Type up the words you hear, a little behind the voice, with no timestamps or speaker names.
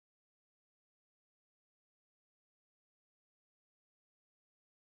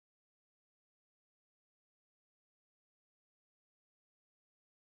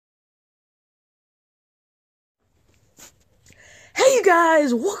Hey you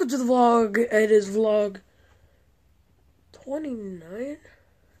guys, welcome to the vlog. It is vlog 29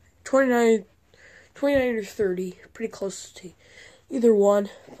 or 30, pretty close to either one.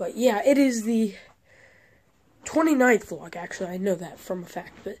 But yeah, it is the 29th vlog, actually. I know that from a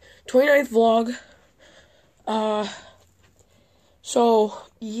fact, but 29th vlog. So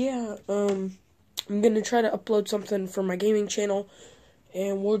yeah, I'm gonna try to upload something for my gaming channel,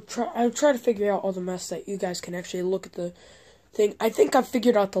 and I'll try to figure out all the mess that you guys can actually look at the thing. I think I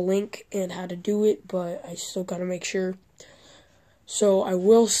figured out the link and how to do it, but I still gotta make sure. So I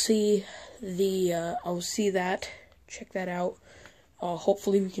will see I'll see that, check that out.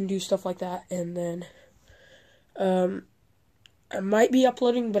 Hopefully we can do stuff like that, and then I might be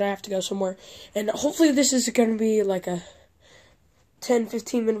uploading, but I have to go somewhere. And hopefully this is gonna be like a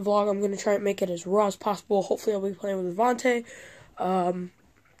 10-15 minute vlog. I'm gonna try and make it as raw as possible. Hopefully I'll be playing with Hdhd.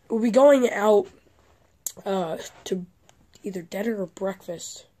 We'll be going out to either dinner or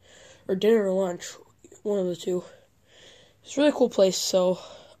breakfast, or dinner or lunch, one of the two. It's a really cool place, so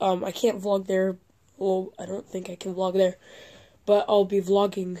I can't vlog there. Well, I don't think I can vlog there, but I'll be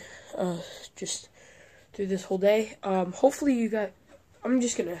vlogging just through this whole day. Hopefully you got, I'm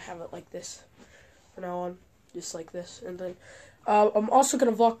just gonna have it like this from now on, just like this, and then I'm also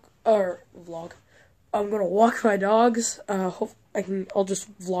gonna vlog. I'm gonna walk my dogs. I'll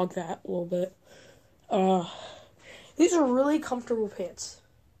just vlog that a little bit. These are really comfortable pants.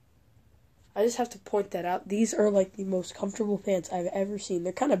 I just have to point that out. These are like the most comfortable pants I've ever seen.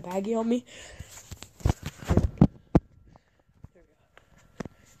 They're kind of baggy on me. There we go.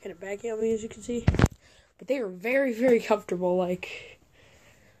 Kind of baggy on me, as you can see. But they are very, very comfortable. Like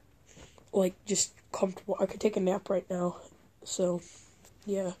just comfortable. I could take a nap right now. So,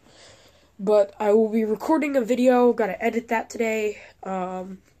 yeah. But I will be recording a video. Gotta edit that today.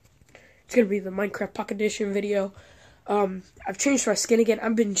 It's gonna be the Minecraft Pocket Edition video. I've changed my skin again.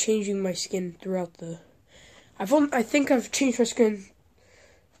 I've been changing my skin throughout the... I think I've changed my skin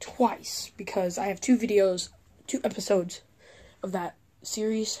twice, because I have two episodes of that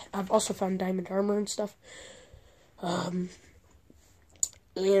series. I've also found diamond armor and stuff. And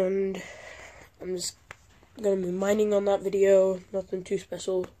I'm just gonna be mining on that video. Nothing too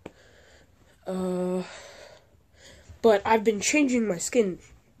special. But I've been changing my skin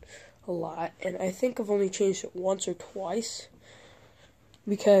a lot, and I think I've only changed it once or twice,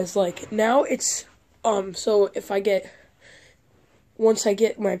 because like now it's so if once I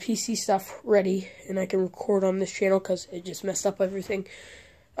get my PC stuff ready and I can record on this channel, because it just messed up everything.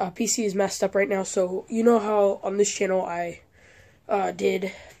 PC is messed up right now, so you know how on this channel I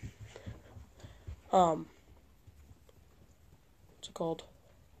did what's it called,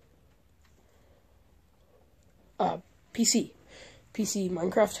 PC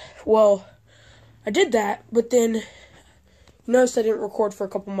Minecraft. Well, I did that, but then noticed I didn't record for a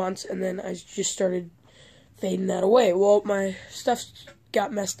couple months, and then I just started fading that away. Well, my stuff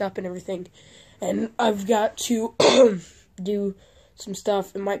got messed up and everything, and I've got to do some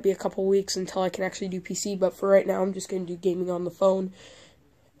stuff. It might be a couple weeks until I can actually do PC, but for right now, I'm just going to do gaming on the phone,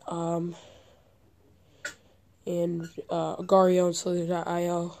 and Agario and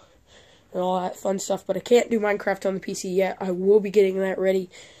Slither.io. and all that fun stuff, but I can't do Minecraft on the PC yet. I will be getting that ready.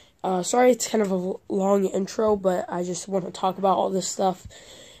 Sorry it's kind of a long intro, but I just want to talk about all this stuff,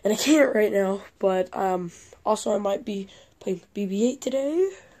 and I can't right now. But also I might be playing BB-8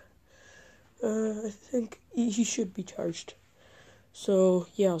 today. I think he should be charged. So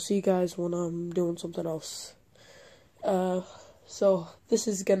yeah, I'll see you guys when I'm doing something else. So this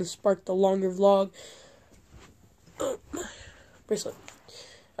is gonna spark the longer vlog. Bracelet.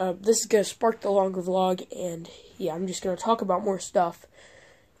 This is going to spark the longer vlog, and yeah, I'm just going to talk about more stuff,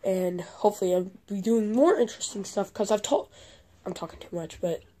 and hopefully I'll be doing more interesting stuff, because I'm talking too much,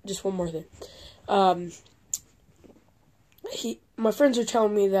 but just one more thing. My friends are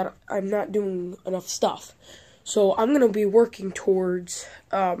telling me that I'm not doing enough stuff, so I'm going to be working towards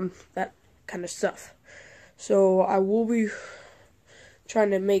that kind of stuff. So I will be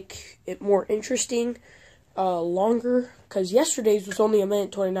trying to make it more interesting, longer, because yesterday's was only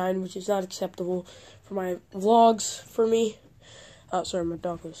 1:29, which is not acceptable for my vlogs for me. Sorry, my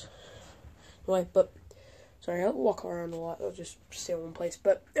dog was away, but sorry, I'll walk around a lot. I'll just stay in one place,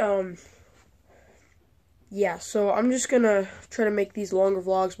 but yeah, so I'm just gonna try to make these longer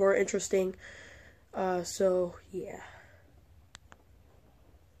vlogs more interesting. So yeah.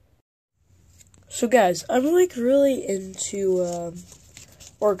 So guys, I'm like really into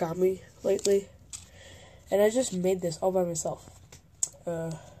origami lately. And I just made this all by myself. It's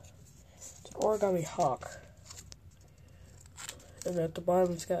an origami hawk. And at the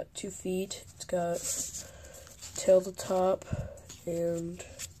bottom it's got 2 feet. It's got tail to top, and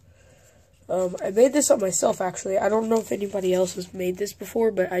I made this up myself, actually. I don't know if anybody else has made this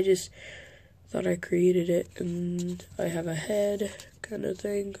before, but I just thought I created it, and I have a head kind of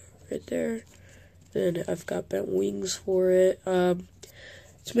thing right there. Then I've got bent wings for it.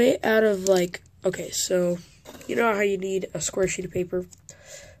 It's made out of, like, okay, so you know how you need a square sheet of paper?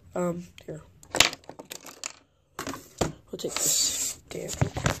 Here. We'll take this stamp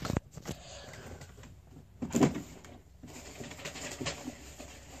real quick.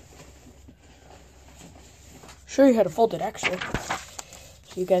 Show you how to fold it, actually,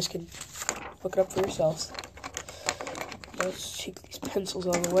 so you guys can look it up for yourselves. Let's take these pencils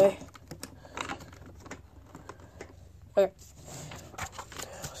out of the way. Okay.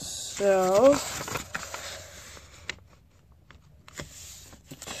 So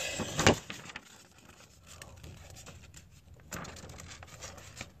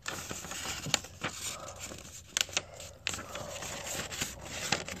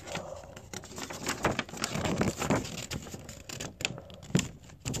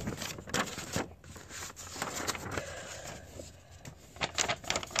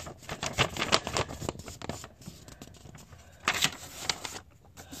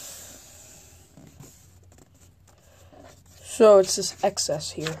So it's this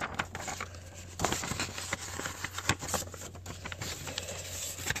excess here.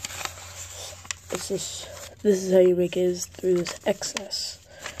 This is how you make it, is through this excess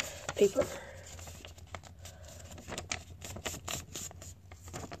paper.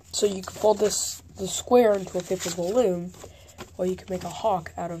 So you can fold the square into a paper balloon, or you can make a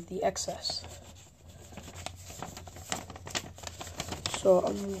hawk out of the excess. So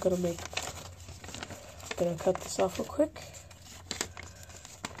I'm gonna cut this off real quick.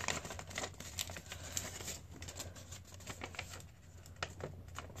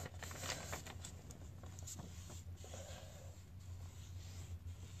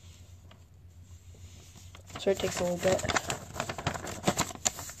 So it takes a little bit.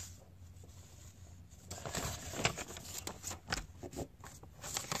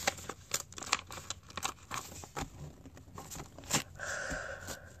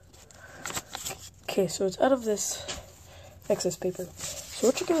 Okay, so it's out of this excess paper. So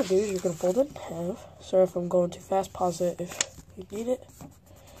what you're going to do is you're going to fold it in half. Sorry if I'm going too fast, pause it if you need it.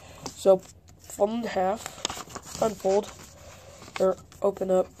 So fold it in half, unfold, or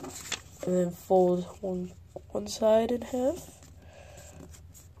open up, and then fold one side in half,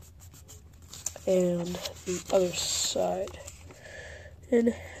 and the other side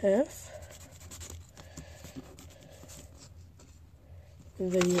in half.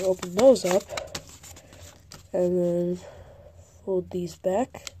 And then you open those up, and then fold these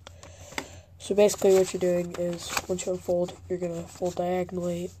back. So basically what you're doing is, once you unfold, you're going to fold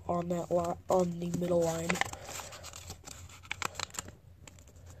diagonally on that on the middle line.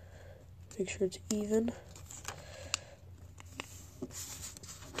 Make sure it's even.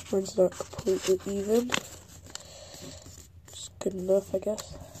 Mine's not completely even. Just good enough, I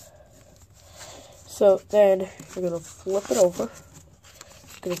guess. So then you're going to flip it over.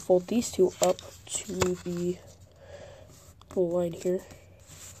 You're going to fold these two up to the line here.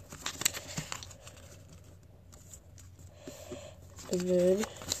 And then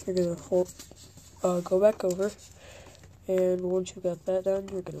you're going to fold, go back over. And once you got that done,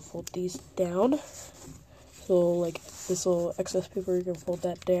 you're going to fold these down. So, like, this little excess paper, you're going to fold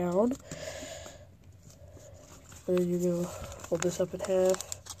that down. And then you're going to fold this up in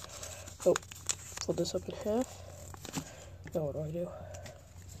half. Oh, fold this up in half. Now what do I do?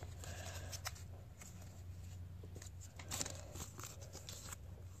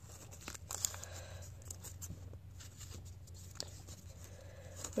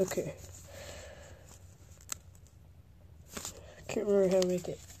 Okay. Can't remember how to make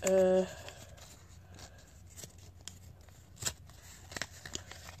it.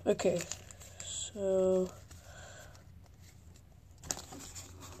 Okay, so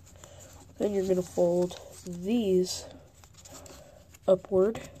then you're going to fold these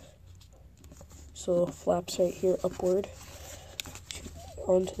upward, so the flaps right here upward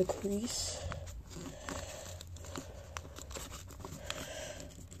onto the crease.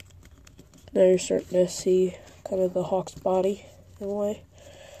 Now you're starting to see kind of the hawk's body in a way.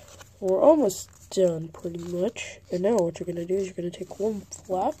 We're almost done pretty much. And now what you're going to do is you're going to take one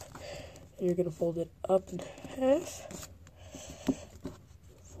flap and you're going to fold it up in half.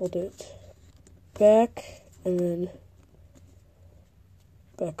 Fold it back and then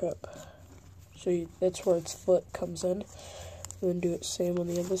back up. So that's where its foot comes in. And then do it same on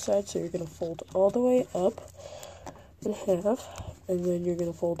the other side. So you're going to fold all the way up in half. And then you're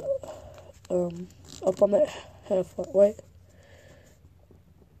going to fold up on that half that way.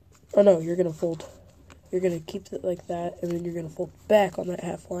 Oh no, you're gonna fold. You're gonna keep it like that, and then you're gonna fold back on that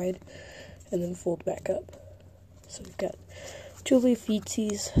half line, and then fold back up. So we've got two leaf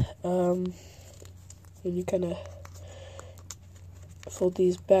feetsies, and you kind of fold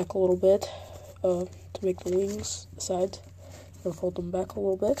these back a little bit to make the wings, the sides. Or fold them back a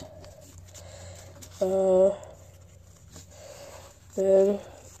little bit. Then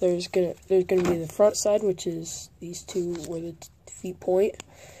there's gonna be the front side, which is these two where the feet point.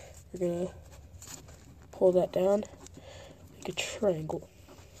 We're gonna pull that down, make a triangle,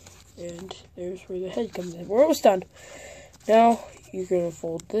 and there's where the head comes in. We're almost done. Now you're gonna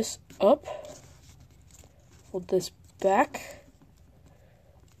fold this up, fold this back,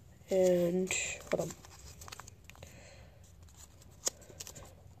 and hold on.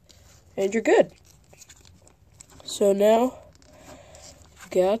 And you're good. So now you've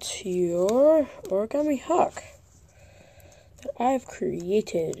got your origami hawk that I've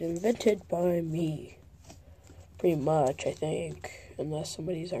created, invented by me. Pretty much, I think. Unless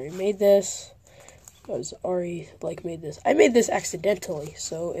somebody's already made this. I was already made this. I made this accidentally.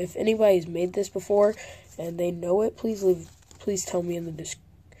 So if anybody's made this before and they know it, please tell me in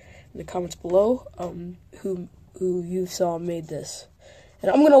the comments below who you saw made this. And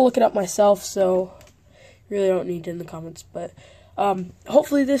I'm going to look it up myself, so you really don't need it in the comments. But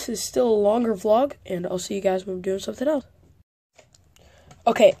hopefully this is still a longer vlog, and I'll see you guys when I'm doing something else.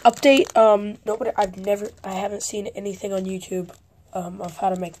 Okay, update. I haven't seen anything on YouTube of how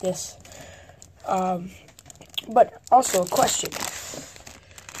to make this. But also a question.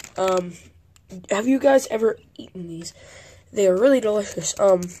 Have you guys ever eaten these? They are really delicious.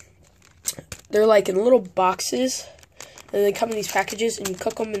 They're like in little boxes. And they come in these packages, and you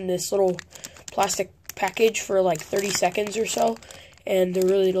cook them in this little plastic package for like 30 seconds or so. And they're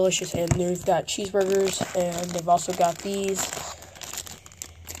really delicious. And they've got cheeseburgers, and they've also got these.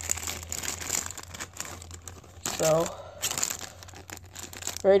 So,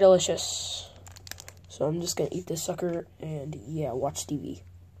 very delicious. So I'm just going to eat this sucker and, yeah, watch TV.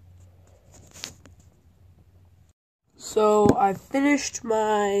 So I finished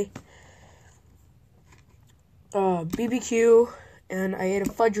my BBQ, and I ate a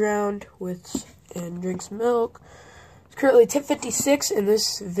fudge round and drank some milk. It's currently 10:56, and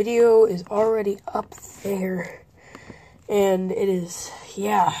this video is already up there. And it is,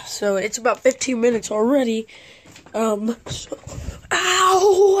 yeah, so it's about 15 minutes already. Ow,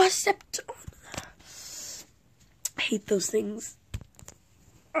 I stepped on. I hate those things.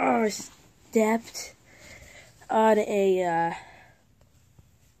 Oh, I stepped on a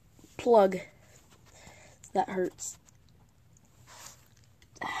plug. That hurts.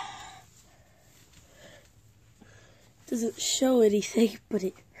 Doesn't show anything, but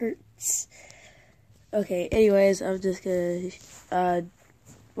it hurts. Okay, anyways, I'm just gonna,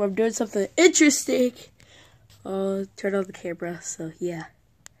 when I'm doing something interesting, I'll turn on the camera, so yeah.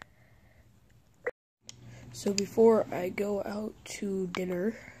 So before I go out to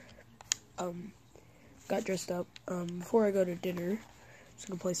dinner, got dressed up, before I go to dinner, I'm just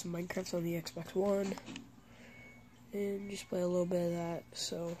gonna play some Minecraft on the Xbox One. And just play a little bit of that,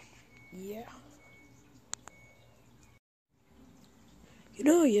 so, yeah. You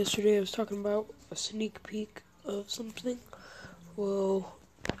know, yesterday I was talking about a sneak peek of something? Well,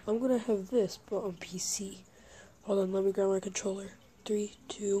 I'm gonna have this, but on PC. Hold on, let me grab my controller. 3,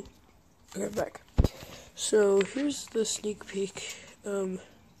 2, okay, back. So, here's the sneak peek. So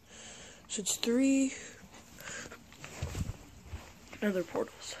it's 3 other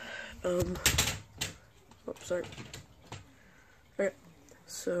portals. Oh, sorry. Alright,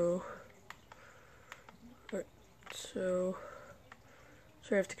 so sorry,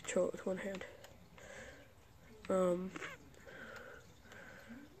 I have to control it with one hand.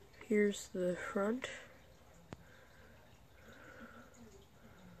 Here's the front.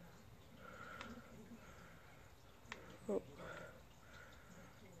 Oh.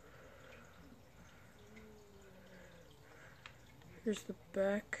 Here's the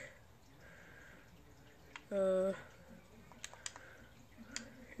back.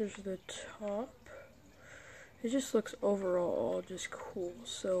 Here's the top. It just looks overall just cool.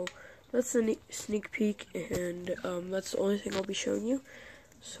 So that's the sneak peek, and that's the only thing I'll be showing you.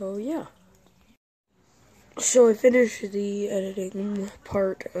 So yeah. So I finished the editing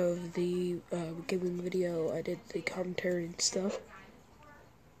part of the gaming video. I did the commentary and stuff.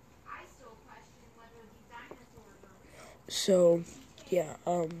 So yeah,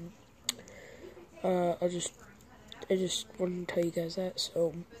 I just wanted to tell you guys that.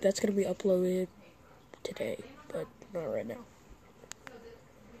 So that's gonna be uploaded today, but not right now.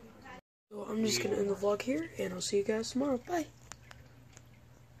 So I'm just gonna end the vlog here, and I'll see you guys tomorrow. Bye.